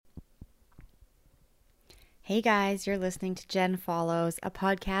Hey guys, you're listening to Jen Follows, a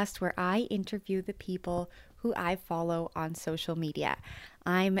podcast where I interview the people who I follow on social media.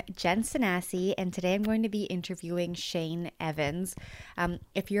 I'm Jen Sanasi, and today I'm going to be interviewing Shane Evans.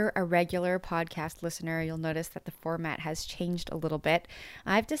 If you're a regular podcast listener, you'll notice that the format has changed a little bit.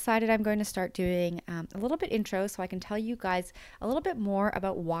 I've decided I'm going to start doing a little bit intro so I can tell you guys a little bit more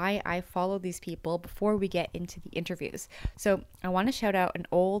about why I follow these people before we get into the interviews. So I want to shout out an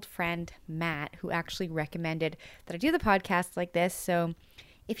old friend, Matt, who actually recommended that I do the podcast like this. So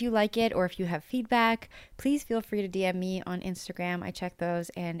if you like it or if you have feedback, please feel free to DM me on Instagram. I check those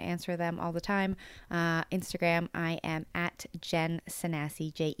and answer them all the time. Instagram, I am at Jen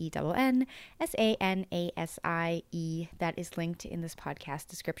Sanasi, JenNasie. That is linked in this podcast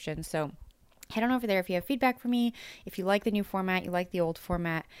description. So head on over there if you have feedback for me, if you like the new format, you like the old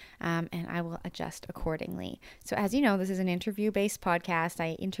format, and I will adjust accordingly. So as you know, this is an interview-based podcast.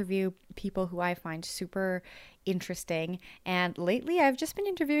 I interview people who I find super interesting, and lately I've just been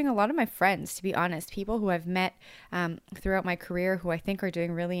interviewing a lot of my friends, to be honest, people who I've met throughout my career who I think are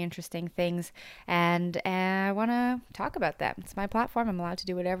doing really interesting things, and I want to talk about them. It's my platform. I'm allowed to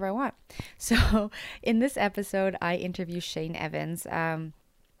do whatever I want. So in this episode, I interview Shane Evans.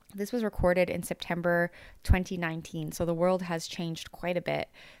 This was recorded in September 2019, so the world has changed quite a bit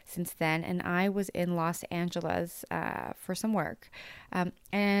since then. And I was in Los Angeles for some work. I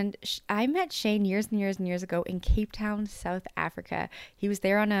met Shane years and years and years ago in Cape Town, South Africa. He was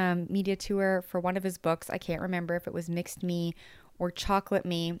there on a media tour for one of his books. I can't remember if it was Mixed Me or Chocolate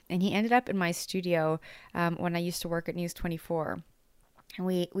Me. And he ended up in my studio when I used to work at News 24. And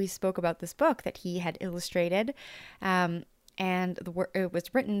we spoke about this book that he had illustrated. And it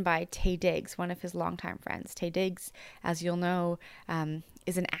was written by Taye Diggs, one of his longtime friends. Taye Diggs, as you'll know,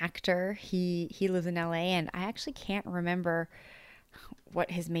 is an actor. He lives in LA, and I actually can't remember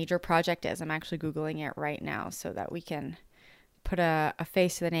what his major project is. I'm actually Googling it right now so that we can put a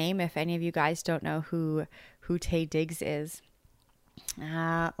face to the name if any of you guys don't know who Taye Diggs is.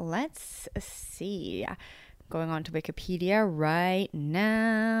 Let's see. Going on to Wikipedia right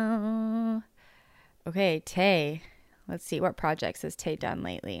now. Okay, Taye. Let's see, what projects has Taye done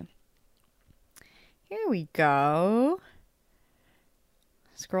lately? Here we go.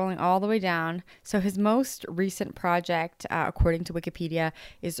 Scrolling all the way down. So his most recent project, according to Wikipedia,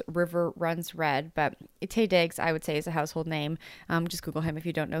 is River Runs Red. But Taye Diggs, I would say, is a household name. Just Google him if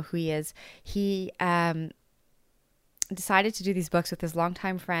you don't know who he is. He decided to do these books with his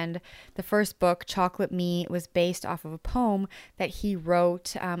longtime friend. The first book, Chocolate Me, was based off of a poem that he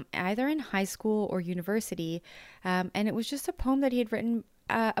wrote either in high school or university. And it was just a poem that he had written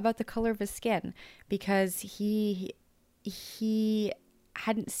about the color of his skin because he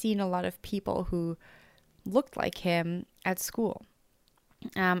hadn't seen a lot of people who looked like him at school.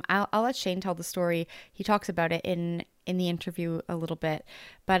 I'll let Shane tell the story. He talks about it in the interview a little bit.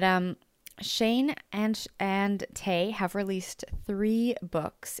 But Shane and Taye have released 3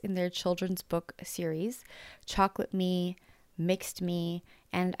 books in their children's book series: Chocolate Me, Mixed Me,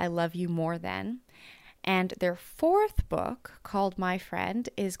 and I Love You More Than. And their 4th book, called My Friend,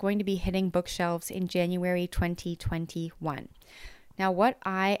 is going to be hitting bookshelves in January 2021. Now, what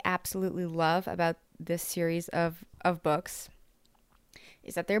I absolutely love about this series of books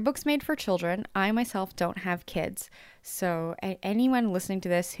is that they're books made for children. I myself don't have kids. So anyone listening to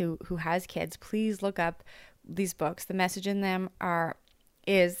this who has kids, please look up these books. The message in them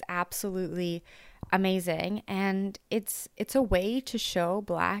is absolutely amazing. And it's a way to show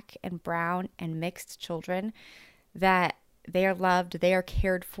Black and brown and mixed children that they are loved, they are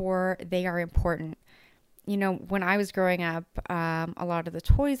cared for, they are important. You know, when I was growing up, a lot of the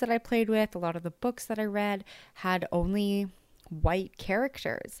toys that I played with, a lot of the books that I read had only white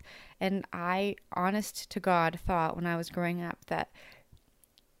characters, and I, honest to God, thought when I was growing up that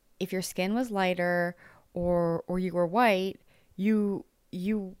if your skin was lighter or you were white, you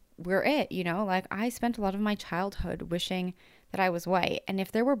were it, you know? Like, I spent a lot of my childhood wishing that I was white, and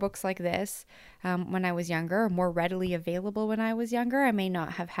if there were books like this when I was younger, or more readily available when I was younger, I may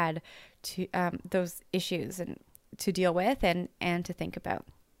not have had those issues and to deal with and to think about.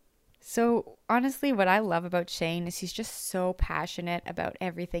 So honestly, what I love about Shane is he's just so passionate about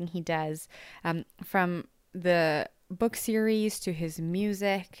everything he does, from the book series to his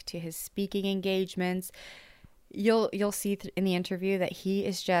music to his speaking engagements. You'll see in the interview that he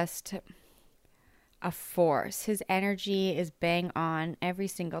is just a force. His energy is bang on every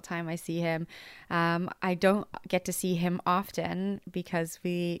single time I see him. I don't get to see him often because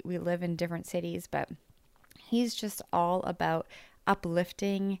we live in different cities, but he's just all about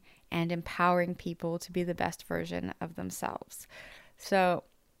uplifting and empowering people to be the best version of themselves. So,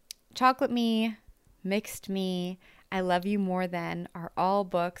 Chocolate Me, Mixed Me, I Love You More Than are all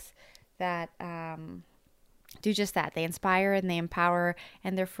books that do just that. They inspire and they empower,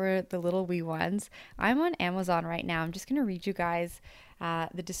 and they're for the little wee ones. I'm on Amazon right now. I'm just going to read you guys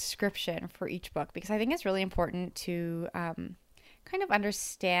the description for each book because I think it's really important to kind of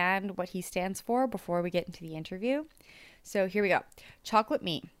understand what he stands for before we get into the interview. So here we go. Chocolate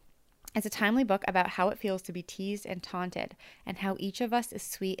Me. It's a timely book about how it feels to be teased and taunted, and how each of us is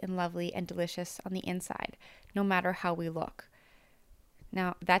sweet and lovely and delicious on the inside, no matter how we look.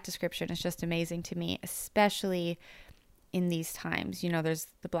 Now, that description is just amazing to me, especially in these times. You know, there's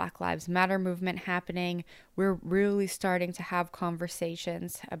the Black Lives Matter movement happening. We're really starting to have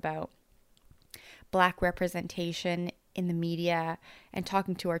conversations about Black representation in the media and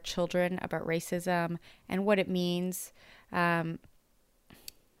talking to our children about racism and what it means.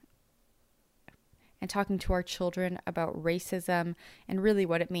 And talking to our children about racism and really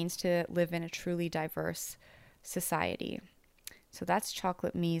what it means to live in a truly diverse society. So that's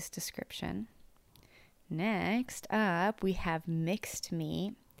Chocolate Me's description. Next up, we have Mixed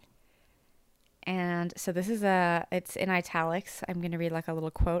Me. And so this is it's in italics. I'm going to read like a little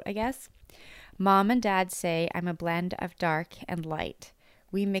quote, I guess. Mom and Dad say I'm a blend of dark and light.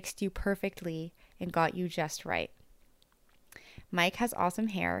 We mixed you perfectly and got you just right. Mike has awesome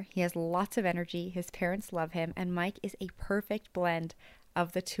hair, he has lots of energy, his parents love him, and Mike is a perfect blend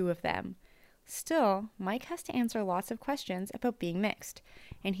of the two of them. Still, Mike has to answer lots of questions about being mixed,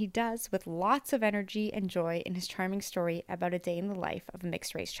 and he does with lots of energy and joy in his charming story about a day in the life of a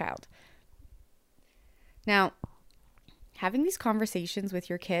mixed-race child. Now, having these conversations with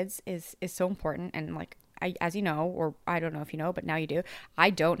your kids is so important, and like, as you know, or I don't know if you know, but now you do, I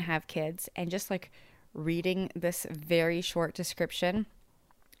don't have kids, and just like reading this very short description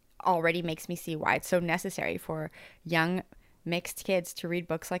already makes me see why it's so necessary for young mixed kids to read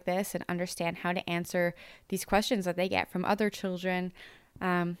books like this and understand how to answer these questions that they get from other children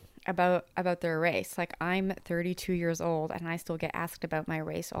about their race. Like, I'm 32 years old and I still get asked about my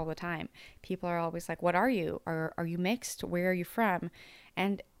race all the time. People are always like, what are you? Are you mixed? Where are you from?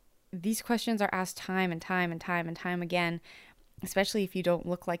 And these questions are asked time and time and time and time again, especially if you don't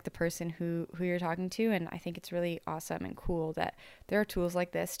look like the person who you're talking to. And I think it's really awesome and cool that there are tools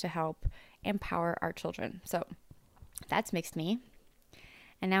like this to help empower our children. So that's Mixed Me.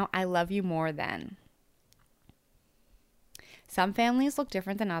 And now I Love You More Than. Some families look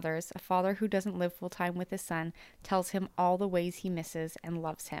different than others. A father who doesn't live full time with his son tells him all the ways he misses and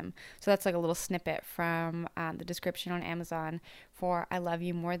loves him. So that's like a little snippet from the description on Amazon for I Love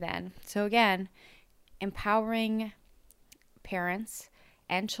You More Than. So again, empowering parents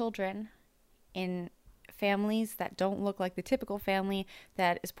and children in families that don't look like the typical family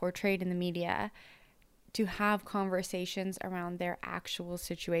that is portrayed in the media to have conversations around their actual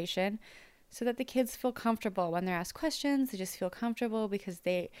situation so that the kids feel comfortable when they're asked questions. They just feel comfortable because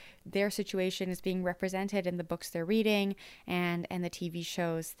their situation is being represented in the books they're reading and the TV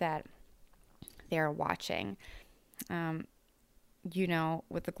shows that they're watching. You know,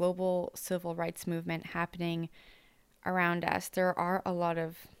 with the global civil rights movement happening around us, there are a lot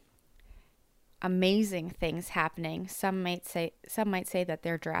of amazing things happening. Some might say that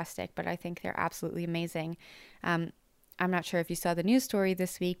they're drastic, but I think they're absolutely amazing. I'm not sure if you saw the news story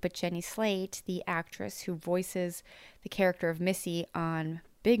this week, but Jenny Slate, the actress who voices the character of Missy on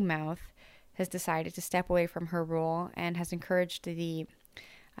Big Mouth, has decided to step away from her role and has encouraged the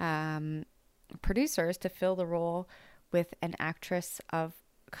producers to fill the role with an actress of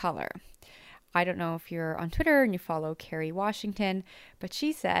color. I don't know if you're on Twitter and you follow Kerry Washington, but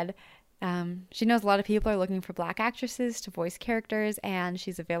she said she knows a lot of people are looking for Black actresses to voice characters, and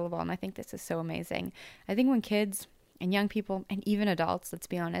she's available, and I think this is so amazing. I think when kids and young people, and even adults, let's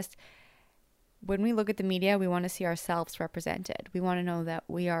be honest, when we look at the media, we want to see ourselves represented. We want to know that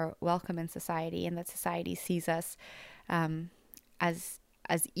we are welcome in society and that society sees us as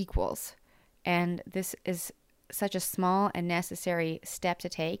equals. And this is such a small and necessary step to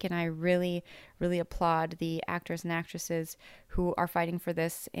take, and I really, really applaud the actors and actresses who are fighting for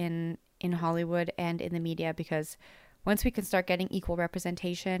this in Hollywood and in the media, because once we can start getting equal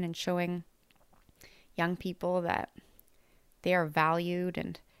representation and showing young people that they are valued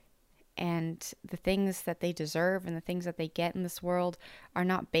and the things that they deserve and the things that they get in this world are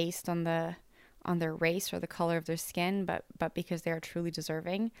not based on their race or the color of their skin, but because they are truly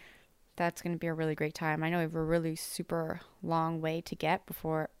deserving, that's going to be a really great time. I know we have a really super long way to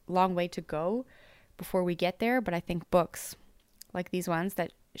go before we get there, but I think books like these ones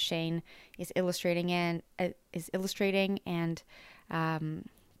that Shane is illustrating and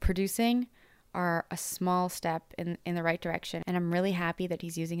producing are a small step in the right direction. And I'm really happy that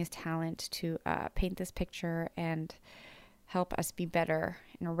he's using his talent to paint this picture and help us be better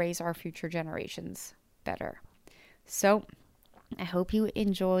and raise our future generations better. So I hope you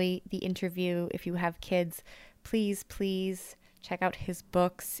enjoy the interview. If you have kids, please check out his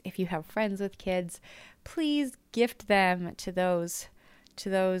books. If you have friends with kids, please gift them to those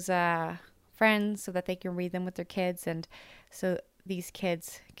friends so that they can read them with their kids, and so these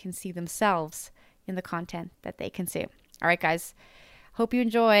kids can see themselves in the content that they consume. All right, guys. Hope you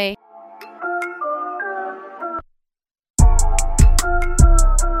enjoy.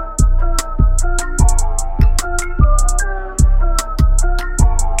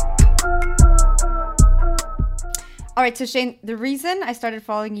 All right, so Shane, the reason I started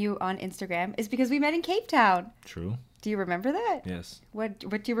following you on Instagram is because we met in Cape Town. True. Do you remember that? Yes. What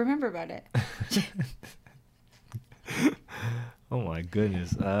do you remember about it? Oh my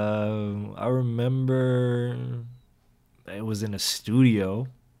goodness. I remember it was in a studio.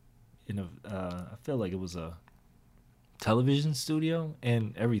 I feel like it was a television studio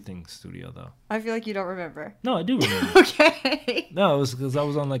and everything studio though. I feel like you don't remember. No, I do remember. Okay. No, it was because I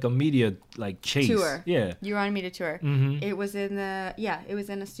was on like a media chase tour. Yeah. You were on a media tour. Mm-hmm. It was in a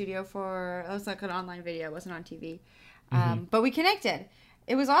studio it was like an online video. It wasn't on TV. Mm-hmm. But we connected.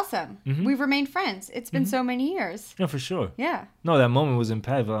 It was awesome. Mm-hmm. We've remained friends. It's been so many years. Yeah, for sure. Yeah. No, that moment was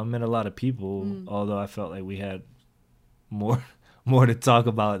impactful. I met a lot of people, although I felt like we had more to talk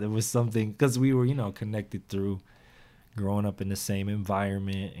about. There was something because we were, connected through growing up in the same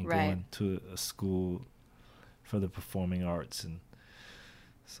environment and going to a school for the performing arts, and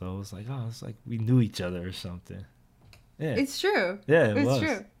so it was like we knew each other or something. Yeah, it's true. Yeah, it was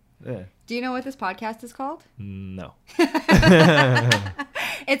true. Yeah. Do you know what this podcast is called? No.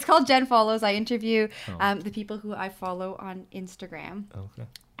 It's called Jen Follows. I interview the people who I follow on Instagram. Okay.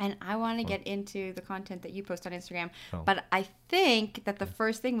 And I want to get into the content that you post on Instagram. Oh. But I think that the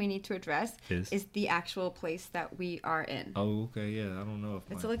first thing we need to address is the actual place that we are in. Oh, okay. Yeah, I don't know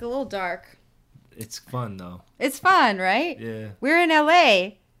if it's like a little dark. It's fun though. It's fun, right? Yeah. We're in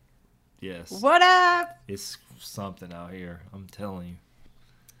LA. Yes. What up? It's something out here. I'm telling you.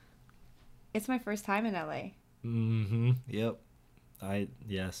 It's my first time in LA. Mm-hmm. Yep.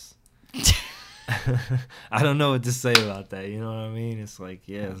 Yes. I don't know what to say about that. You know what I mean? It's like,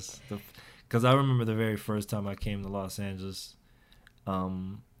 yes. Because I remember the very first time I came to Los Angeles,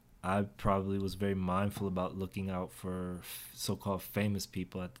 I probably was very mindful about looking out for so-called famous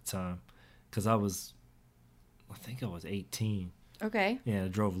people at the time. Because I think I was 18. Okay. Yeah, I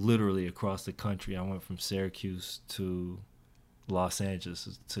drove literally across the country. I went from Syracuse to Los Angeles.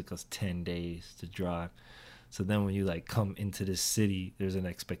 It took us 10 days to drive. So then when you come into this city, there's an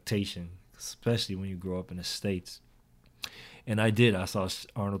expectation, especially when you grow up in the States. And I saw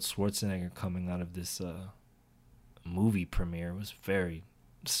Arnold Schwarzenegger coming out of this movie premiere. It was very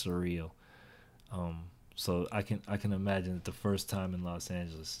surreal. So I can imagine that the first time in Los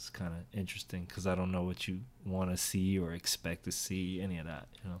Angeles is kind of interesting because I don't know what you want to see or expect to see, any of that,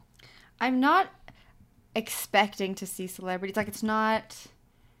 I'm not expecting to see celebrities. It's not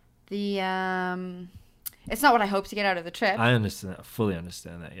the it's not what I hope to get out of the trip. I fully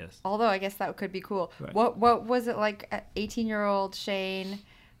understand that, yes. Although I guess that could be cool. Right. What was it like 18-year-old Shane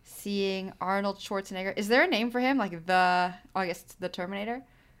seeing Arnold Schwarzenegger? Is there a name for him? I guess it's the Terminator?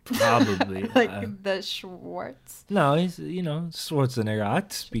 Probably. The Schwartz? No, he's, Schwarzenegger.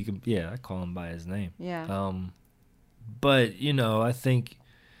 I call him by his name. Yeah. But, I think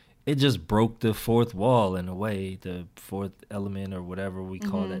it just broke the fourth wall in a way, the fourth element or whatever we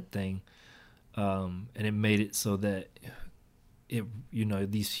call that thing. And it made it so that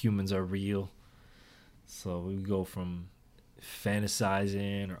these humans are real. So we go from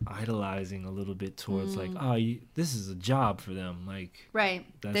fantasizing or idolizing a little bit towards this is a job for them. Right.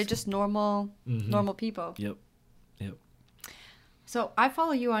 They're just normal people. Yep. So I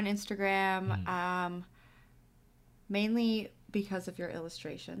follow you on Instagram, mainly because of your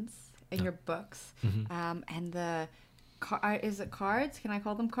illustrations and your books, and is it cards? Can I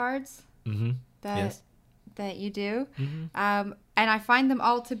call them cards? Mm-hmm. That you do. Mm-hmm. And I find them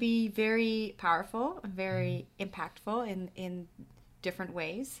all to be very powerful and very impactful in different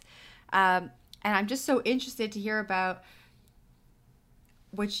ways. And I'm just so interested to hear about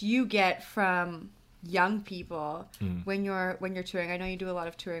what you get from young people when you're touring. I know you do a lot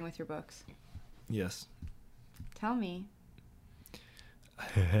of touring with your books. Yes. Tell me.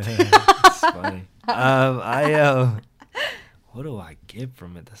 It's funny. What do I get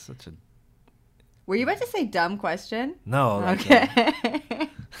from it? That's such a... Were you about to say dumb question? No. Okay.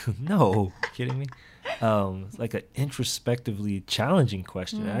 No. Kidding me? It's like an introspectively challenging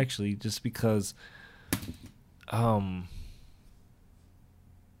question, Mm. actually, just because I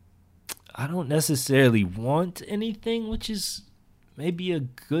don't necessarily want anything, which is maybe a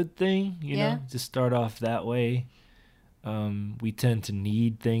good thing, you Yeah. know, to start off that way. We tend to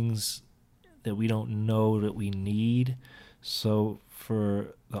need things that we don't know that we need. So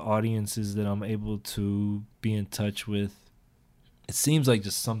for the audiences that I'm able to be in touch with, it seems like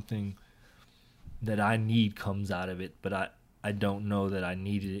just something that I need comes out of it, but I don't know that I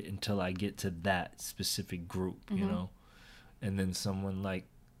needed it until I get to that specific group, you know. And then someone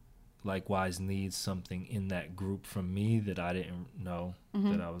likewise needs something in that group from me that I didn't know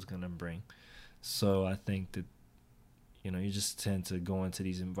that I was going to bring. So I think that, you know, you just tend to go into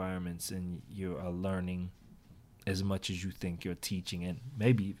these environments and you are learning as much as you think you're teaching, and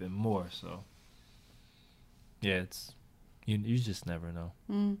maybe even more. So yeah, it's you just never know.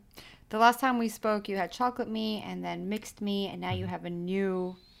 Mm. The last time we spoke, you had Chocolate Me and then Mixed Me, and now you have a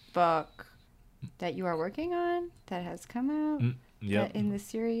new book that you are working on that has come out Yep. in the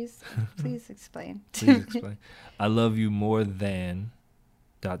series. Please explain. Please explain. I Love You More Than ...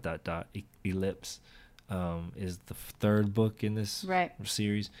 ellipse is the third book in this Right.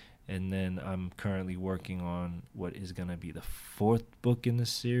 series, and then I'm currently working on what is going to be the fourth book in the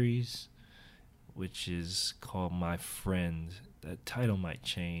series, which is called My Friend. That title might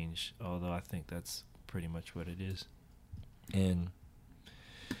change, although I think that's pretty much what it is. And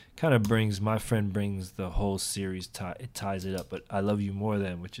kind of My Friend brings the whole series, it ties it up. But I Love You More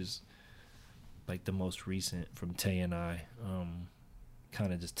Than, which is like the most recent from Tay and I,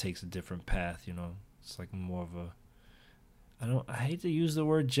 kind of just takes a different path, you know. It's like more of I hate to use the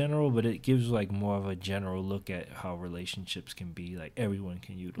word general, but it gives like more of a general look at how relationships can be. Like everyone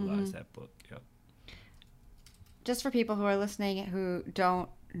can utilize that book. Yep. Just for people who are listening who don't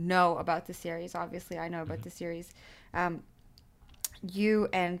know about the series, obviously I know about the series. You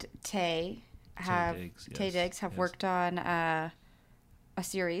and Tay Diggs have worked on a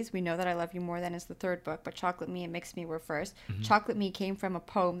series. We know that I Love You More Than is the third book, but Chocolate Me and Mixed Me were first. Chocolate Me came from a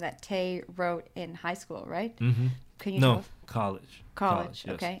poem that Tay wrote in high school, right? Can you tell us? College,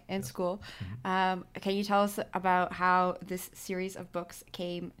 yes. Okay, in school. Can you tell us about how this series of books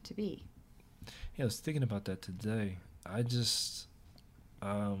came to be? Yeah, I was thinking about that today. It's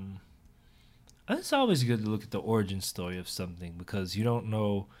always good to look at the origin story of something, because you don't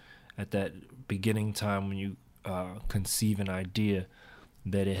know at that beginning time when you conceive an idea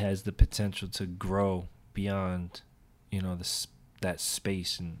that it has the potential to grow beyond, you know, that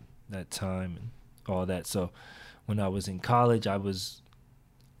space and that time and all that. So when I was in college, I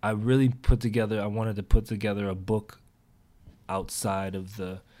wanted to put together a book outside of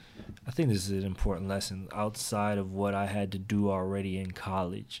I think this is an important lesson, outside of what I had to do already in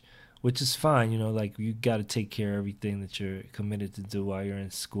college, which is fine, you know, like you got to take care of everything that you're committed to do while you're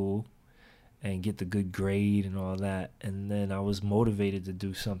in school and get the good grade and all that. And then I was motivated to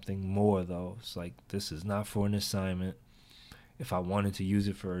do something more, though. It's like, this is not for an assignment. If I wanted to use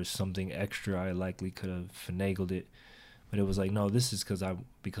it for something extra, I likely could have finagled it. But it was like, no, this is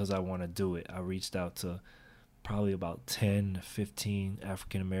because I want to do it. I reached out to probably about 10 to 15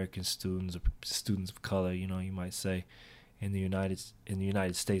 African-American students, or students of color, you know, you might say, in the United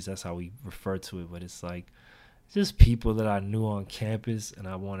States. That's how we refer to it. But it's like just people that I knew on campus, and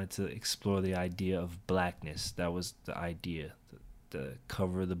I wanted to explore the idea of blackness. That was the idea. The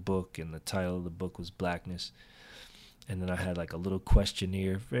cover of the book and the title of the book was Blackness. And then I had like a little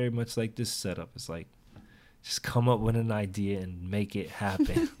questionnaire, very much like this setup. It's like, just come up with an idea and make it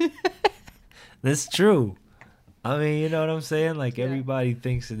happen. That's true. I mean, you know what I'm saying? Like, everybody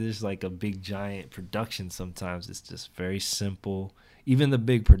thinks that there's like a big giant production. Sometimes it's just very simple. Even the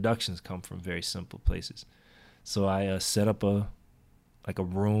big productions come from very simple places. So I set up a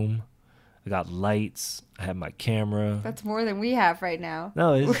room. I got lights. I have my camera. That's more than we have right now.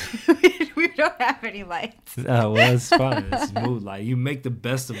 No, we don't have any lights. Well, it's fine. It's mood light. You make the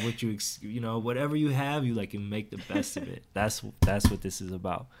best of what you know, whatever you have, you like, you make the best of it. That's what this is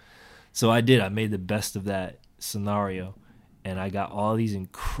about. So I did. I made the best of that scenario, and I got all these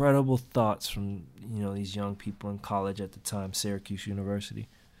incredible thoughts from, you know, these young people in college at the time, Syracuse University.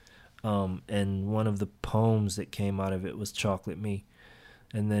 And one of the poems that came out of it was Chocolate Me.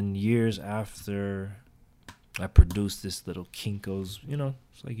 And then years after, I produced this little Kinko's, you know,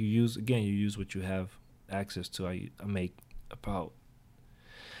 it's like you use what you have access to. I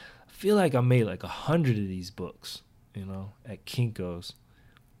feel like I made like 100 of these books, you know, at Kinko's.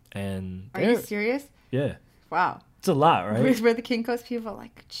 And are you serious? Yeah. Wow. It's a lot, right? Where the Kinko's people are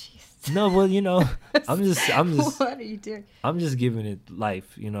like, jeez. No, well, you know, I'm just what are you doing? I'm just giving it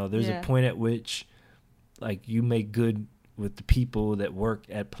life. You know, there's a point at which like you make good with the people that work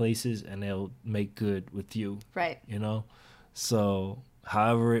at places, and they'll make good with you. Right. You know, so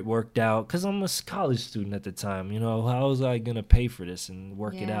however it worked out, because I'm a college student at the time. You know, how was I gonna pay for this and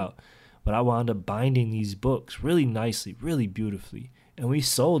work it Yeah. out? But I wound up binding these books really nicely, really beautifully, and we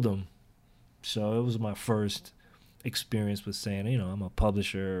sold them. So it was my first experience with saying, you know, I'm a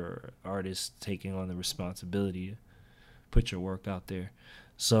publisher or artist taking on the responsibility to put your work out there.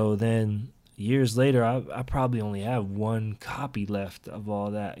 So then years later, I probably only have one copy left of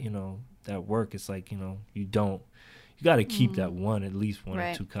all that, you know, that work. It's like, you know, you got to keep that one, at least one or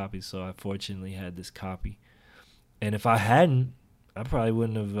Right. two copies. So I fortunately had this copy. And if I hadn't, I probably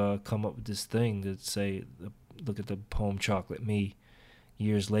wouldn't have come up with this thing to say, look at the poem Chocolate Me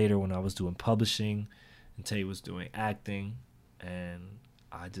years later when I was doing publishing and Tay was doing acting, and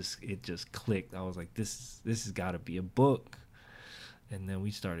it just clicked. I was like, this has got to be a book. And then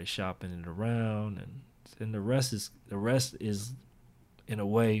we started shopping it around, and the rest is in a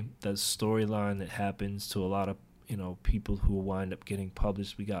way that storyline that happens to a lot of, you know, people who wind up getting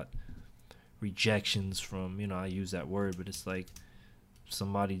published. We got rejections from, you know, I use that word, but it's like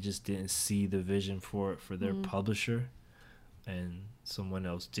somebody just didn't see the vision for it for their publisher, and someone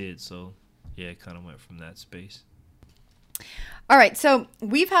else did. So yeah, it kind of went from that space. All right, so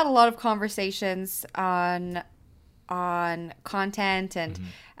we've had a lot of conversations on content,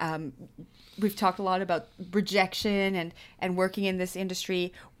 and we've talked a lot about rejection and working in this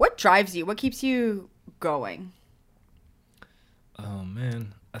industry. What drives you? What keeps you going? Oh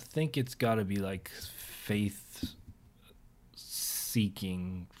man, I think it's got to be like faith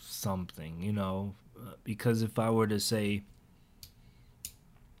seeking something, you know, because if I were to say,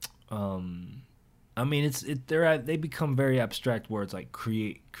 I mean, they become very abstract words like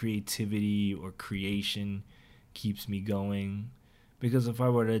creativity or creation keeps me going, because if I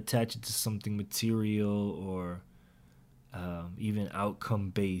were to attach it to something material or even outcome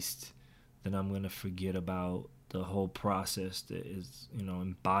based, then I'm gonna forget about the whole process that is, you know,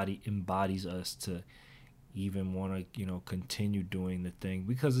 embodies us to even want to, you know, continue doing the thing.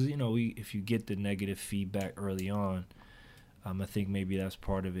 Because, you know, if you get the negative feedback early on, I think maybe that's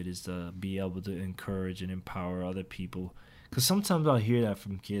part of it, is to be able to encourage and empower other people. Because sometimes I'll hear that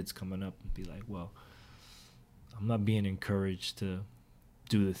from kids coming up and be like, well, I'm not being encouraged to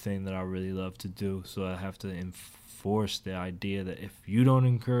do the thing that I really love to do. So I have to enforce the idea that if you don't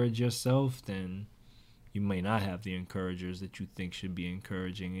encourage yourself, then you may not have the encouragers that you think should be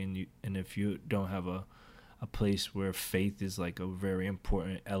encouraging. And if you don't have a place where faith is like a very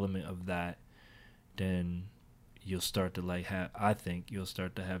important element of that, then you'll start to I think you'll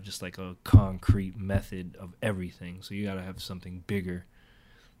start to have just like a concrete method of everything. So you got to have something bigger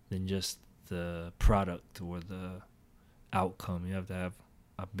than just the product or the outcome. You have to have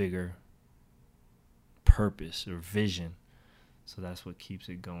a bigger purpose or vision. So that's what keeps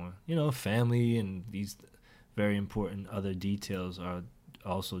it going. You know, family and these very important other details are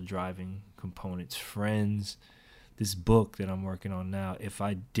also driving components. Friends, this book that I'm working on now, if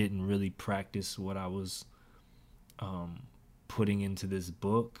I didn't really practice what I was putting into this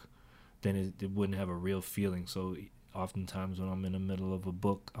book, then it wouldn't have a real feeling. So oftentimes when I'm in the middle of a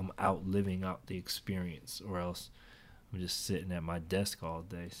book, I'm living out the experience, or else I'm just sitting at my desk all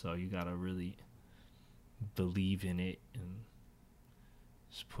day. So you gotta really believe in it and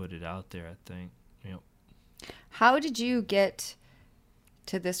just put it out there, I think. Yep. How did you get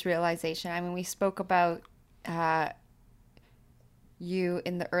to this realization? I mean, we spoke about you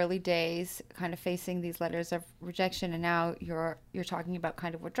in the early days kind of facing these letters of rejection, and now you're talking about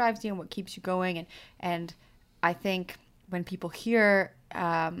kind of what drives you and what keeps you going. And I think when people hear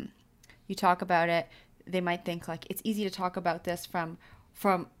you talk about it, they might think like it's easy to talk about this from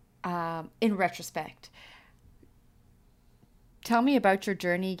in retrospect. Tell me about your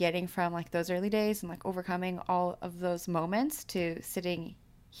journey getting from like those early days and like overcoming all of those moments to sitting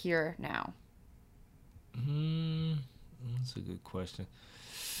here now. That's a good question.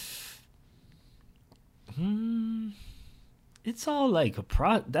 It's all like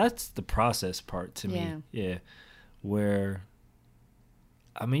that's the process part to me. Yeah. Where,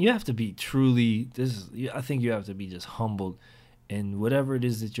 I mean, you have to be truly, I think you have to be just humbled, and whatever it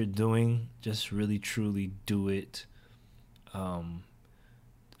is that you're doing, just really truly do it. And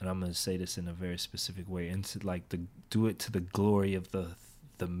I'm going to say this in a very specific way, and to like do it to the glory of the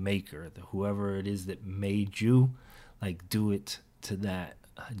maker, whoever it is that made you, like do it to that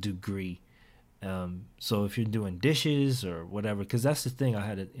degree. So if you're doing dishes or whatever, because that's the thing, I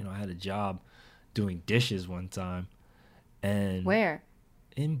had a job doing dishes one time. And where?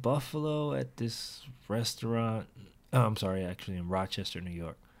 In Buffalo at this restaurant. Oh, I'm sorry, actually in Rochester, New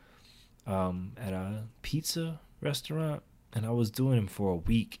York. at a pizza restaurant, and I was doing them for a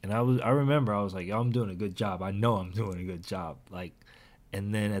week, and I remember I was like, yo, I'm doing a good job. I know I'm doing a good job. Like,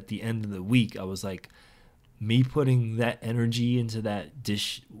 and then at the end of the week, I was like, me putting that energy into that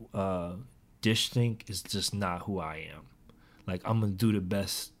dish sink is just not who I am. Like, I'm gonna do the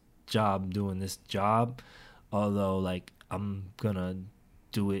best job doing this job, although like I'm gonna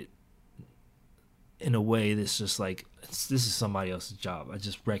do it in a way that's just like, this is somebody else's job. I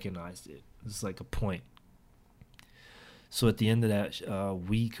just recognized it. It's like a point. So at the end of that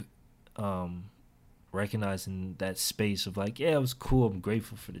week, recognizing that space of like, yeah, it was cool. I'm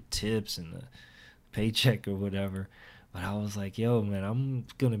grateful for the tips and the paycheck or whatever. But I was like, yo, man, I'm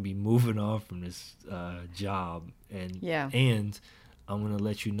going to be moving on from this job. And I'm going to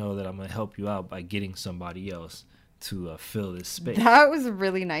let you know that I'm going to help you out by getting somebody else to fill this space. That was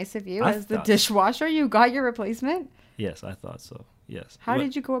really nice of you. As the dishwasher, you got your replacement? Yes, I thought so. Yes. How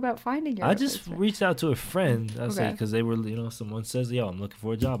did you go about finding your replacement? Just reached out to a friend. I say, because they were, someone says, yo, I'm looking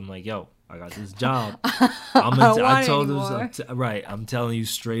for a job. I'm like, yo, I got this job. I told them, right. I'm telling you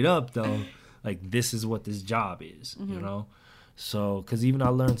straight up, though, like, this is what this job is, So, because even I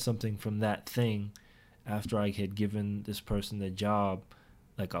learned something from that thing after I had given this person the job.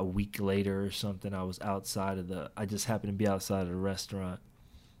 Like a week later or something, I was I just happened to be outside of the restaurant,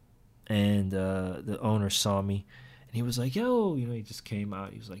 and the owner saw me, and he was like, yo, he just came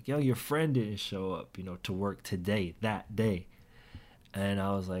out. He was like, yo, your friend didn't show up, to work today, that day. And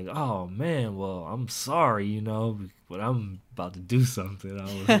I was like, oh man, well, I'm sorry, but I'm about to do something.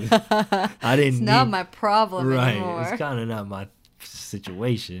 It's not my problem anymore. Right, it's kind of not my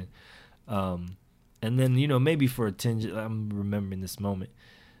situation. And then, maybe for a tinge, I'm remembering this moment.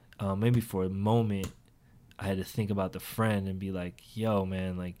 Maybe for a moment, I had to think about the friend and be like, yo,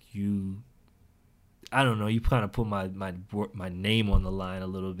 man, like I don't know, you kind of put my name on the line a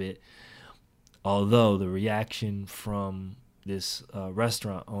little bit. Although the reaction from this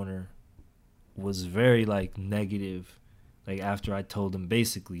restaurant owner was very, like, negative. Like, after I told him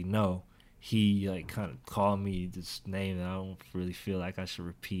basically no, he, like, kind of called me this name that I don't really feel like I should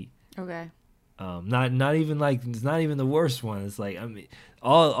repeat. Okay. Not even like, it's not even the worst one. It's like, I mean,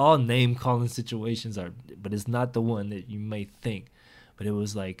 all name calling situations are, but it's not the one that you may think. But it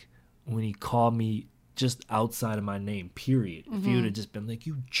was like when he called me just outside of my name, period. If he would have just been like,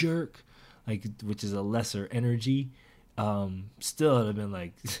 you jerk, like, which is a lesser energy, still it'd have been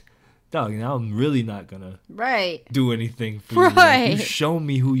like, dog, now I'm really not gonna do anything for you. Like, you show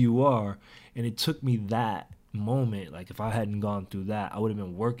me who you are. And it took me that moment, like, if I hadn't gone through that, I would have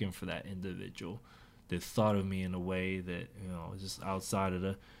been working for that individual that thought of me in a way that, just outside of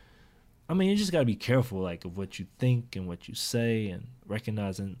you just got to be careful, like, of what you think and what you say, and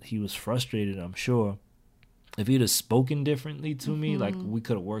recognizing he was frustrated. I'm sure if he'd have spoken differently to me, like, we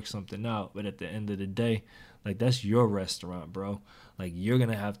could have worked something out. But at the end of the day, like, that's your restaurant, bro. Like, you're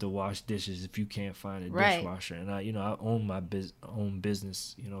gonna have to wash dishes if you can't find a dishwasher. And I own my own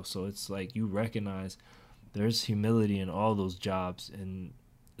business, so it's like, you recognize there's humility in all those jobs, and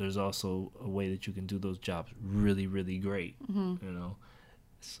there's also a way that you can do those jobs really, really great,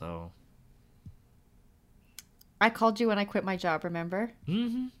 So. I called you when I quit my job, remember?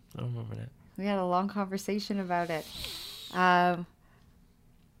 Mm-hmm. I remember that. We had a long conversation about it. That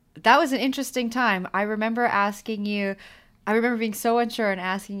was an interesting time. I remember being so unsure and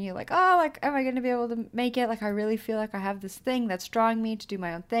asking you, like, oh, like, am I going to be able to make it? Like, I really feel like I have this thing that's drawing me to do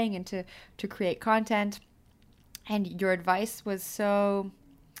my own thing and to create content. And your advice was so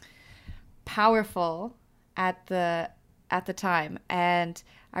powerful at the time. And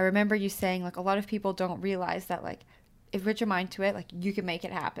I remember you saying, like, a lot of people don't realize that, like, if you put your mind to it, like, you can make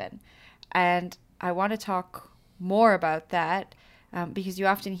it happen. And I want to talk more about that, because you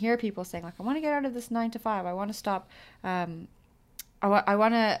often hear people saying, like, I want to get out of this 9 to 5. I want to stop. I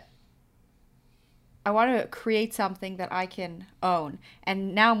want to create something that I can own.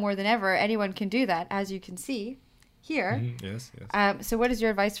 And now more than ever, anyone can do that, as you can see here. Yes. So what is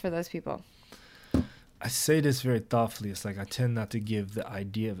your advice for those people? I say this very thoughtfully. It's like, I tend not to give the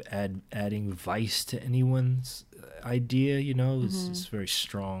idea of adding vice to anyone's idea, It's very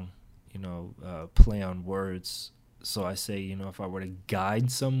strong, play on words. So I say, if I were to guide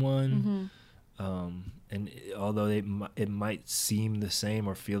someone, and although it might seem the same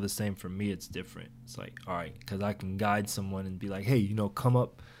or feel the same, for me it's different. It's like, all right, because I can guide someone and be like, hey, come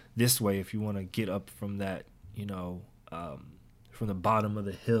up this way if you want to get up from that, from the bottom of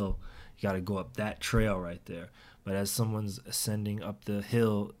the hill. You got to go up that trail right there. But as someone's ascending up the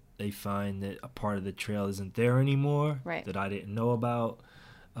hill, they find that a part of the trail isn't there anymore, that I didn't know about.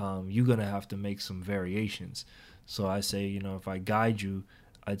 You're going to have to make some variations. So I say, if I guide you,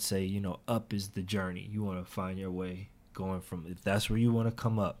 I'd say, you know, up is the journey. You want to find your way going from, if that's where you want to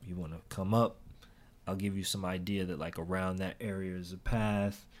come up, I'll give you some idea that like around that area is a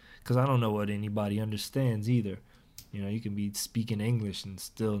path. Because I don't know what anybody understands either. You know, you can be speaking English and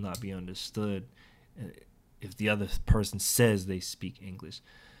still not be understood if the other person says they speak English.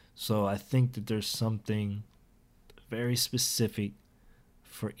 So I think that there's something very specific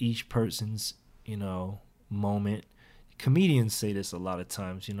for each person's, you know, moment. Comedians say this a lot of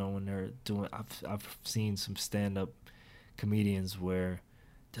times, you know, when they're doing, I've seen some stand-up comedians where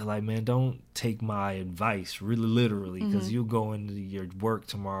they're like, man, don't take my advice really literally, because you'll go into your work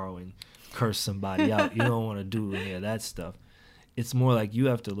tomorrow and curse somebody out. You don't want to do any of that stuff. It's more like you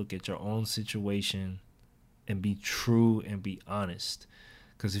have to look at your own situation and be true and be honest.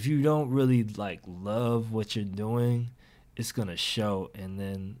 Because if you don't really like love what you're doing, it's going to show. And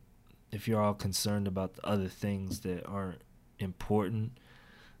then if you're all concerned about the other things that aren't important,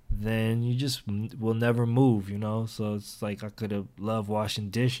 then you just will never move, you know? So it's like I could have loved washing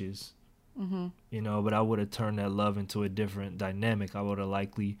dishes, you know, but I would have turned that love into a different dynamic. I would have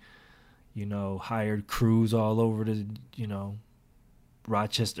likely, you know, hired crews all over the, you know,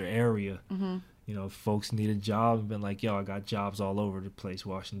 Rochester area. You know, folks need a job and been like, yo, I got jobs all over the place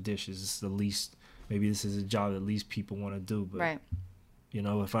washing dishes. It's the least, maybe this is a job that least people want to do. But, Right. you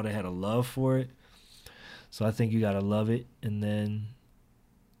know, if I'd have had a love for it. So I think you got to love it. And then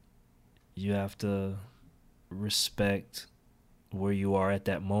you have to respect where you are at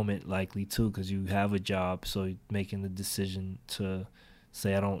that moment, likely too, because you have a job. So making the decision to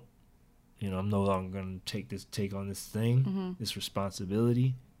say, I don't, you know, I'm no longer going to take on this thing, this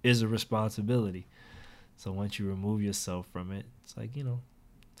responsibility is a responsibility. So once you remove yourself from it, it's like, you know,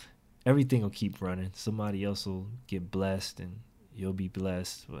 everything will keep running. Somebody else will get blessed and you'll be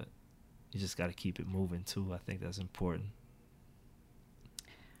blessed, but you just got to keep it moving too. I think that's important.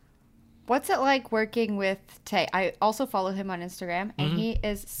 What's it like working with Tay? I also follow him on Instagram, and he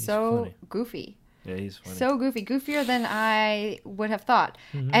is so funny. goofy. Yeah, he's funny. So goofy. Goofier than I would have thought.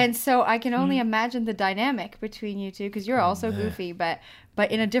 And so I can only imagine the dynamic between you two, because you're also goofy, but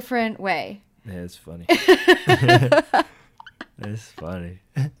in a different way. Yeah, it's funny. It's funny.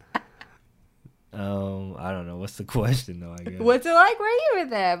 I don't know. What's the question, though, I guess? What's it like working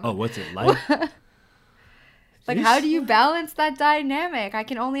with him? Oh, what's it like? Like, how do you balance that dynamic? I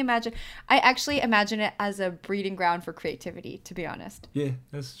can only imagine. I actually imagine it as a breeding ground for creativity, to be honest. Yeah,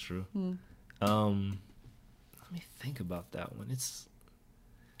 that's true. Let me think about that one.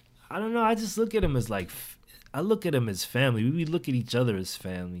 I don't know. I just look at him as like, I look at him as family. We look at each other as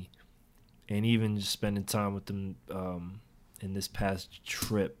family. And even just spending time with them in this past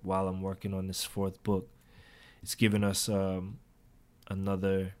trip while I'm working on this 4th book, it's given us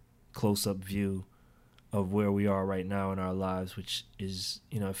another close-up view of where we are right now in our lives, which is,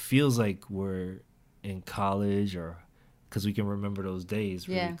 you know, it feels like we're in college, or because we can remember those days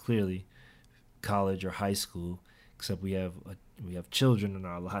really clearly, college or high school, except we have children in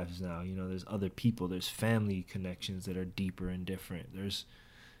our lives now. You know, there's other people, there's family connections that are deeper and different. There's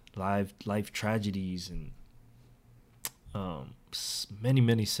life tragedies and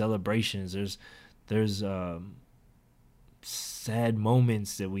many celebrations. There's sad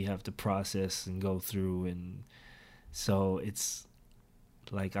moments that we have to process and go through, and so it's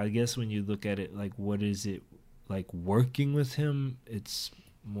like, I guess when you look at it, like, what is it like working with him? It's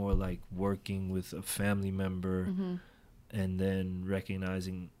more like working with a family member, and then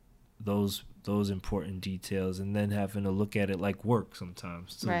recognizing those important details, and then having to look at it like work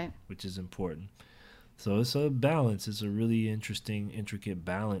sometimes too, right, which is important. So it's a balance. It's a really interesting, intricate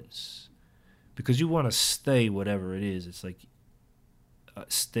balance, because you want to stay whatever it is. It's like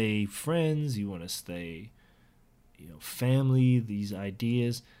stay friends. You want to stay, you know, family. These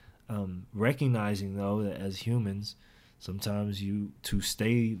ideas, recognizing though that as humans, sometimes to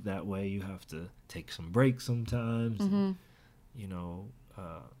stay that way, you have to take some breaks sometimes. And, you know,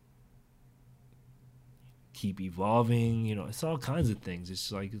 keep evolving. You know, it's all kinds of things.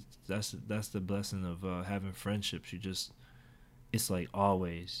 It's like that's the blessing of having friendships. It's like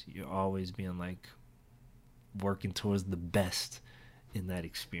you're always being like working towards the best in that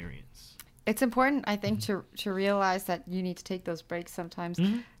experience. It's important, I think, to realize that you need to take those breaks sometimes.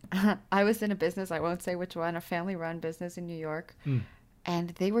 I was in a business, I won't say which one, a family-run business in New York, and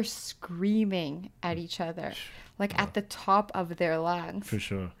they were screaming at each other, like at the top of their lungs. For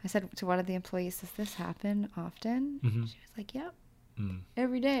sure. I said to one of the employees, does this happen often? She was like, yep,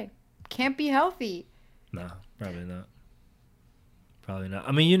 every day. Can't be healthy. No, probably not. Probably not.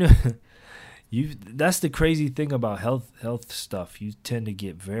 I mean, you know, that's the crazy thing about health stuff. You tend to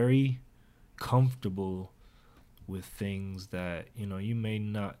get very comfortable with things that, you know, you may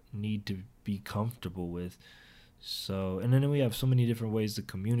not need to be comfortable with. So, and then we have so many different ways to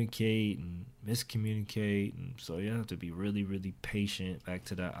communicate and miscommunicate. And so you have to be really, really patient, back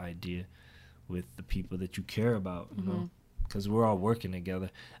to that idea, with the people that you care about, you know, because we're all working together.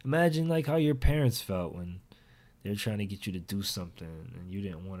 Imagine like how your parents felt when they're trying to get you to do something and you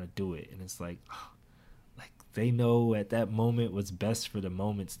didn't want to do it. And it's like they know at that moment what's best for the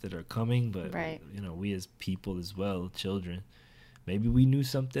moments that are coming. But, you know, we as people as well, children, maybe we knew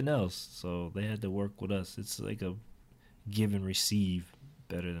something else. So they had to work with us. It's like a give and receive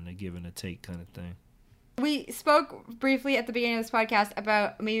better than a give and a take kind of thing. We spoke briefly at the beginning of this podcast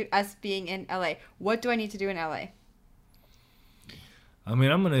about us being in LA. What do I need to do in LA? I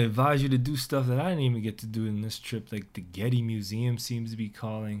mean, I'm going to advise you to do stuff that I didn't even get to do in this trip, like the Getty Museum seems to be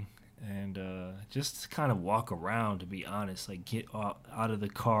calling. And just kind of walk around, to be honest. Like, get out of the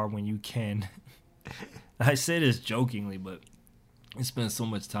car when you can. I say this jokingly, but I spend so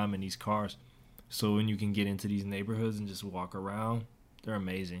much time in these cars. So when you can get into these neighborhoods and just walk around, they're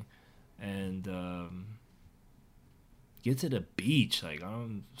amazing. And get to the beach. Like,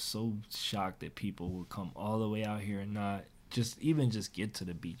 I'm so shocked that people would come all the way out here and not just get to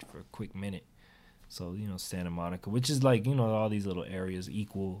the beach for a quick minute. So, you know, Santa Monica, which is like, you know, all these little areas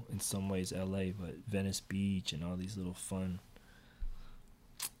equal in some ways LA, but Venice Beach and all these little fun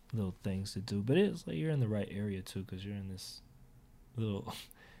little things to do. But it's like you're in the right area too, because you're in this little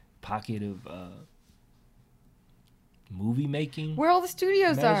pocket of movie making. Where all the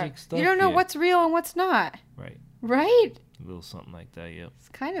studios are. Stuff. You don't know what's real and what's not. Right. Right? A little something like that, yeah. It's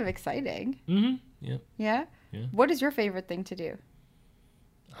kind of exciting. Mm-hmm. Yeah. Yeah? Yeah. What is your favorite thing to do?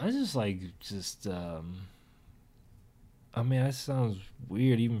 I just I mean, that sounds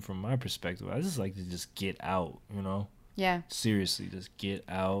weird even from my perspective. I just like to just get out, you know? Yeah. Seriously, just get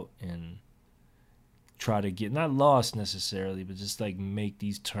out and try to get, not lost necessarily, but just like make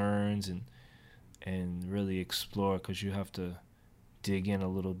these turns and really explore, because you have to dig in a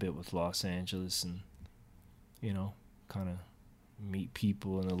little bit with Los Angeles and, you know, kind of meet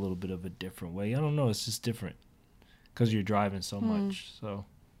people in a little bit of a different way. I don't know, it's just different because you're driving so much, so...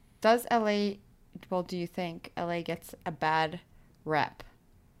 Does LA, well, do you think LA gets a bad rep?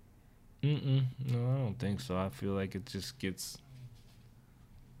 No, I don't think so. I feel like it just gets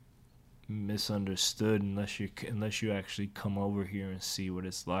misunderstood unless you actually come over here and see what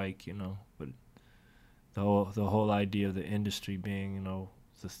it's like, you know. But the whole idea of the industry being, you know,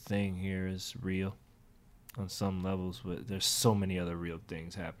 the thing here is real on some levels, but there's so many other real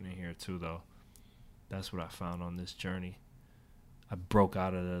things happening here too, though. That's what I found on this journey. I broke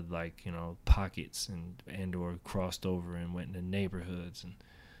out of the, like, you know, pockets and or crossed over and went into neighborhoods. And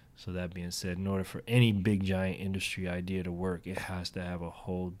so that being said, in order for any big giant industry idea to work, it has to have a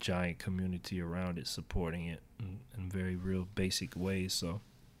whole giant community around it supporting it in very real basic ways. So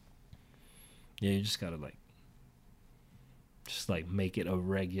yeah, you just gotta make it a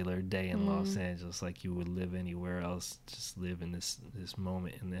regular day in Los Angeles, like you would live anywhere else. Just live in this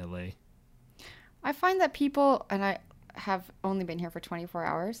moment in LA. I find that people, and I have only been here for 24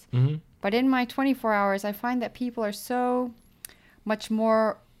 hours, Mm-hmm. but in my 24 hours, I find that people are so much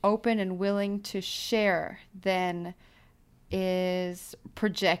more open and willing to share than is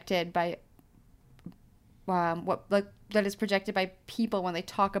projected by that is projected by people when they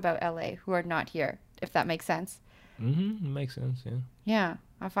talk about LA who are not here, if that makes sense. Mm-hmm. It makes sense, yeah. Yeah,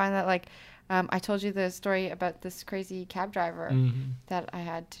 I find that, like, I told you the story about this crazy cab driver that I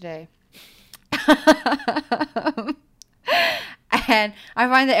had today. And I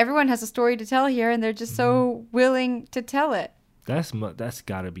find that everyone has a story to tell here, and they're just so willing to tell it. That's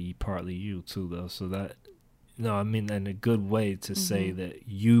got to be partly you too, though. So that, no, I mean, in a good way to say that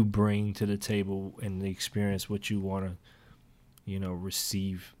you bring to the table and the experience what you want to, you know,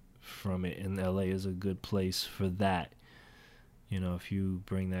 receive from it. And LA is a good place for that. You know, if you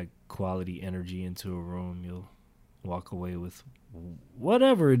bring that quality energy into a room, you'll walk away with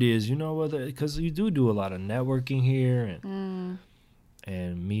whatever it is, you know, whether, because you do a lot of networking here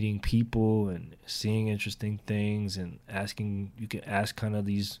and meeting people and seeing interesting things and asking, you can ask kind of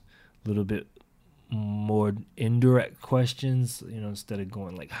these little bit more indirect questions, you know, instead of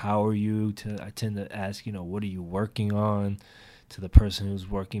going like, how are you? I tend to ask, you know, what are you working on, to the person who's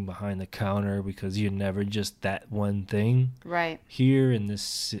working behind the counter, because you're never just that one thing right here in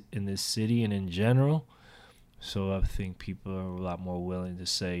this city and in general. So I think people are a lot more willing to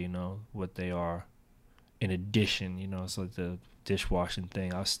say, you know, what they are in addition. You know, it's like the dishwashing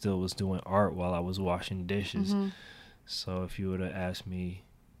thing. I still was doing art while I was washing dishes. So if you would have asked me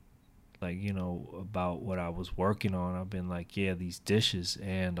like, you know, about what I was working on. I've been like, yeah, these dishes,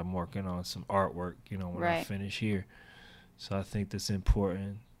 and I'm working on some artwork, you know, when I Right. finish here. So I think that's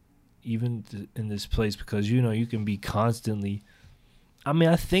important, even in this place, because, you know, you can be constantly. I mean,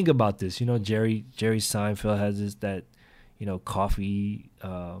 I think about this. You know, Jerry Seinfeld has that, you know, coffee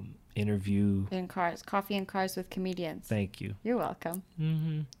interview. In cars, coffee in cars with comedians. Thank you. You're welcome.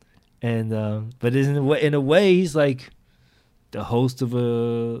 Hmm. And but in a way, he's like the host of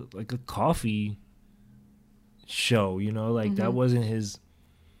a coffee show. You know, like that wasn't his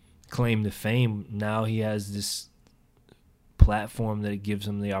claim to fame. Now he has this platform that gives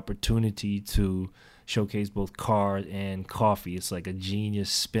him the opportunity to showcase both cars and coffee. It's like a genius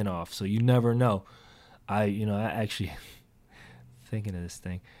spin-off. So you never know. I actually thinking of this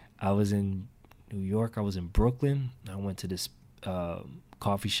thing. I was in New York. I was in Brooklyn. I went to this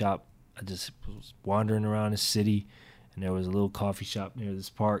coffee shop. I just was wandering around the city, and there was a little coffee shop near this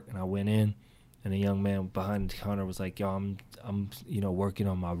park, and I went in, and a young man behind the counter was like, "Yo, I'm you know, working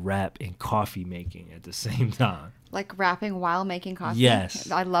on my rap and coffee making at the same time." Like rapping while making coffee? Yes.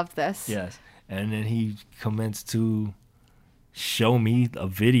 I love this. Yes. And then he commenced to show me a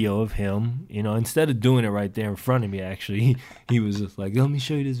video of him, you know, instead of doing it right there in front of me, actually, he was just like, let me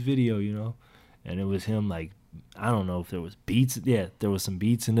show you this video, you know. And it was him, like, I don't know if there was beats. Yeah, there was some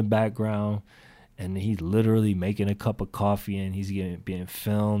beats in the background. And he's literally making a cup of coffee, and he's being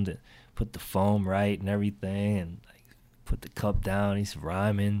filmed, and put the foam right and everything, and like put the cup down. He's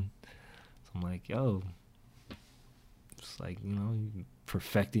rhyming. So I'm like, yo, it's like, you know,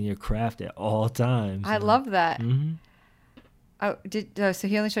 perfecting your craft at all times. I love that. Mm-hmm. So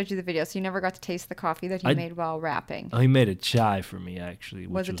he only showed you the video, so you never got to taste the coffee that he made while rapping. Oh, he made a chai for me, actually.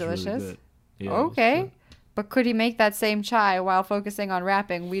 Which Was it delicious? Really good. Yeah, okay. But could he make that same chai while focusing on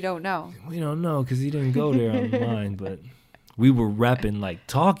rapping? We don't know. We don't know, because he didn't go there on mine, but we were rapping, like,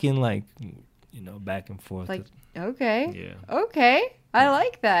 talking, like, you know, back and forth. Like, okay. Yeah. Okay. I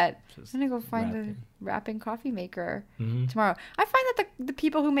like that. Just I'm going to go find rapping. a rapping coffee maker Mm-hmm. tomorrow. I find that the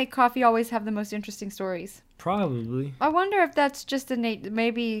people who make coffee always have the most interesting stories. Probably. I wonder if that's just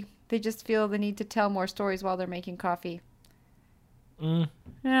maybe they just feel the need to tell more stories while they're making coffee.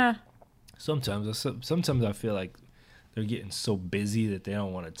 Yeah. Sometimes I feel like they're getting so busy that they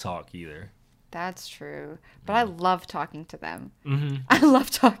don't want to talk either. That's true. But I love talking to them. Mm-hmm. I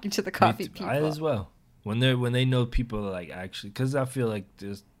love talking to the coffee people. I as well. When they know people are like, actually, because I feel like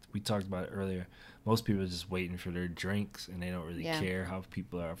we talked about it earlier. Most people are just waiting for their drinks, and they don't really care how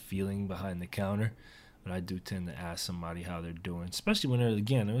people are feeling behind the counter. But I do tend to ask somebody how they're doing, especially when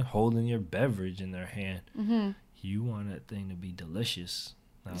they're holding your beverage in their hand. Mm-hmm. You want that thing to be delicious.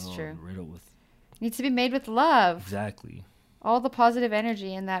 That's true. Riddled with. Needs to be made with love. Exactly. All the positive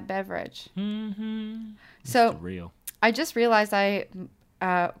energy in that beverage. Mm-hmm. So real. I just realized I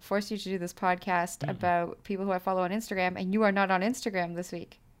forced you to do this podcast about people who I follow on Instagram, and you are not on Instagram this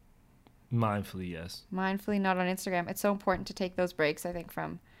week. Mindfully, yes. Mindfully not on Instagram. It's so important to take those breaks, I think,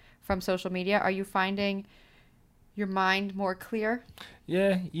 from social media. Are you finding your mind more clear?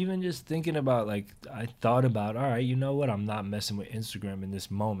 Yeah, even just thinking about, like, I thought about, all right, you know what? I'm not messing with Instagram in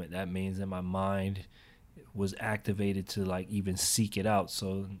this moment. That means that my mind was activated to, like, even seek it out.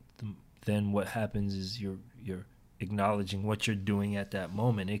 So then what happens is you're acknowledging what you're doing at that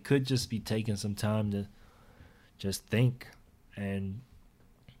moment. It could just be taking some time to just think and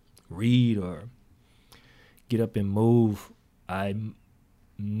read or get up and move. I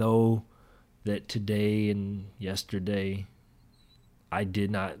know that today and yesterday I did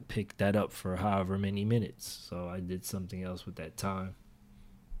not pick that up for however many minutes, so I did something else with that time.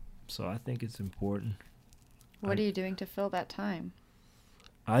 So I think it's important. What are you doing to fill that time?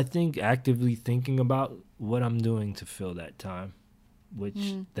 I think actively thinking about what I'm doing to fill that time,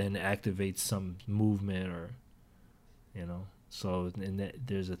 which then activates some movement, or, you know. So and that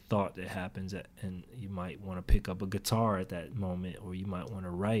there's a thought that happens, and you might want to pick up a guitar at that moment, or you might want to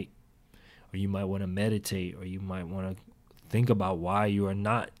write, or you might want to meditate, or you might want to think about why you are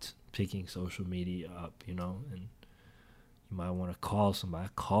not picking social media up, you know. And you might want to call somebody. I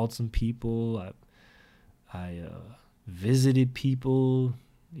called some people. I visited people,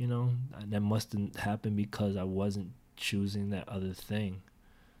 you know. And that must have happened because I wasn't choosing that other thing.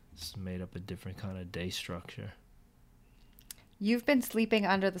 It's made up a different kind of day structure. You've been sleeping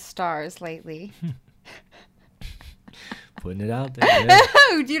under the stars lately. Putting it out there. Yeah.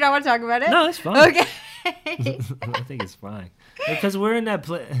 Do you not want to talk about it? No, it's fine. Okay. I think it's fine because we're in that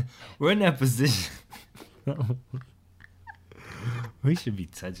position. We should be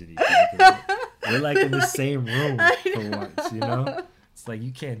touching each other. We're like in the same room for once, you know. It's like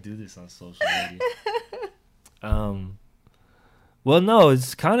you can't do this on social media. Well, no,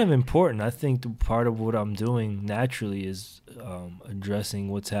 it's kind of important. I think the part of what I'm doing naturally is addressing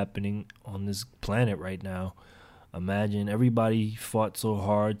what's happening on this planet right now. Imagine everybody fought so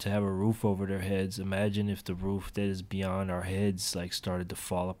hard to have a roof over their heads. Imagine if the roof that is beyond our heads like started to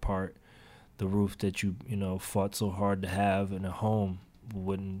fall apart. The roof that you fought so hard to have in a home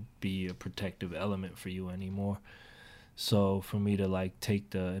wouldn't be a protective element for you anymore. So for me to like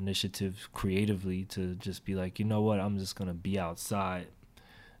take the initiative creatively to just be like, you know what, I'm just gonna be outside,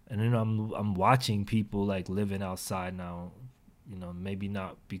 and then I'm watching people like living outside now. Maybe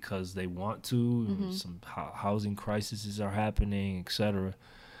not because they want to. Mm-hmm. Some housing crises are happening, etc.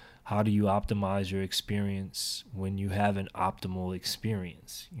 How do you optimize your experience when you have an optimal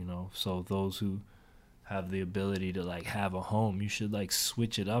experience? So those who have the ability to like have a home, you should like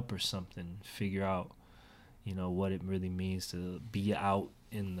switch it up or something. Figure out what it really means to be out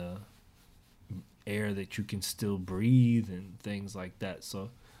in the air that you can still breathe and things like that.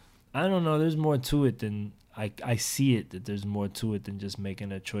 So I don't know, there's more to it than I see it, that there's more to it than just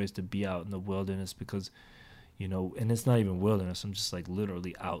making a choice to be out in the wilderness, because and it's not even wilderness, I'm just like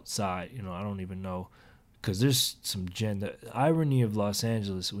literally outside. I don't even know, because there's the irony of Los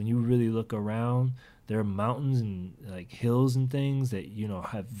Angeles, when you really look around, there are mountains and like hills and things that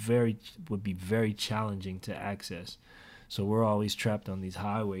would be very challenging to access. So we're always trapped on these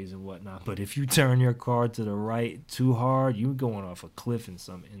highways and whatnot. But if you turn your car to the right too hard, you're going off a cliff in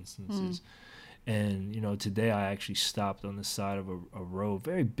some instances. And today I actually stopped on the side of a road,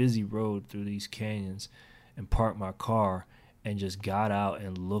 very busy road through these canyons, and parked my car and just got out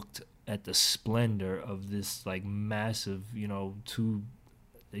and looked at the splendor of this like massive,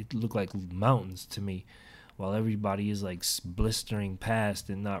 they look like mountains to me, while everybody is like blistering past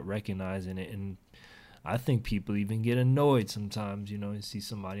and not recognizing it. And I think people even get annoyed sometimes, you see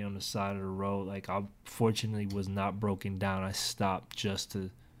somebody on the side of the road. Like, I fortunately was not broken down. I stopped just to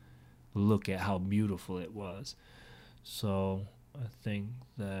look at how beautiful it was. So I think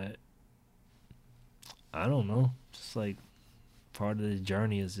that, I don't know, just like part of the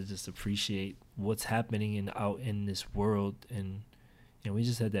journey is to just appreciate what's happening out in this world. And we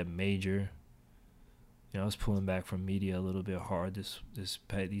just had that major, I was pulling back from media a little bit hard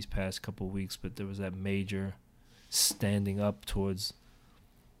these past couple of weeks, but there was that major standing up towards,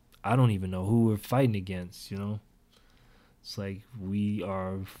 I don't even know who we're fighting against. It's like we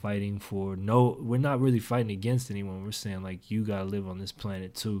are fighting for, we're not really fighting against anyone. We're saying like, you gotta live on this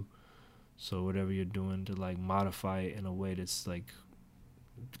planet too. So whatever you're doing to like modify it in a way that's like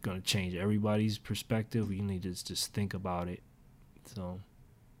gonna change everybody's perspective, you need to just think about it. So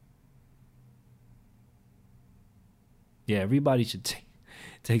yeah, everybody should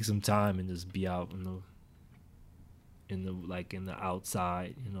take some time and just be out in the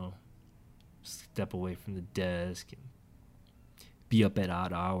outside, step away from the desk and be up at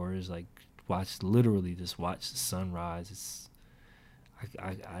odd hours, like literally just watch the sunrise.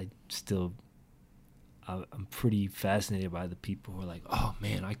 I'm pretty fascinated by the people who are like, oh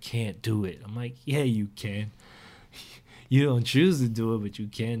man, I can't do it. I'm like, yeah, you can. You don't choose to do it, but you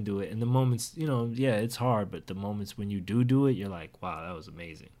can do it. And the moments, yeah, it's hard, but the moments when you do it, you're like, wow, that was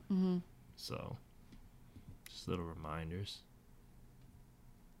amazing. Mm-hmm. So, just little reminders.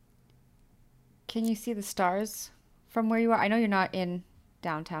 Can you see the stars from where you are? I know you're not in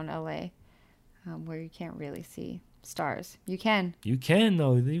downtown LA, where you can't really see stars. You can. You can,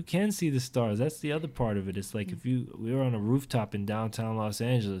 though. You can see the stars. That's the other part of it. It's like we were on a rooftop in downtown Los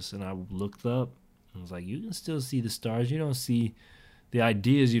Angeles, and I looked up. I was like, you can still see the stars. You don't see the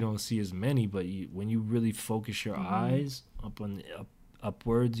ideas. You don't see as many, but when you really focus your eyes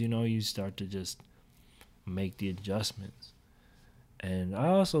upwards, you start to just make the adjustments. And I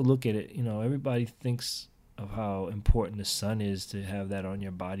also look at it, everybody thinks of how important the sun is to have that on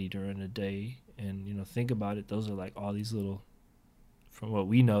your body during the day. And, think about it. Those are like all these little, from what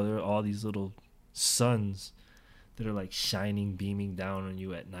we know, there are all these little suns that are like shining, beaming down on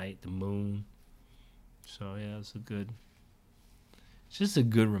you at night, the moon. So yeah, it's just a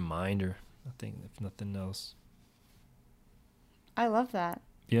good reminder, I think, if nothing else. I love that.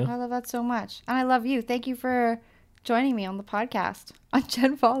 Yeah. I love that so much. And I love you. Thank you for joining me on the podcast on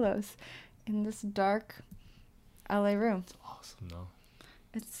Jen Follows in this dark LA room. It's awesome though.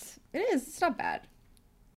 It is. It's not bad.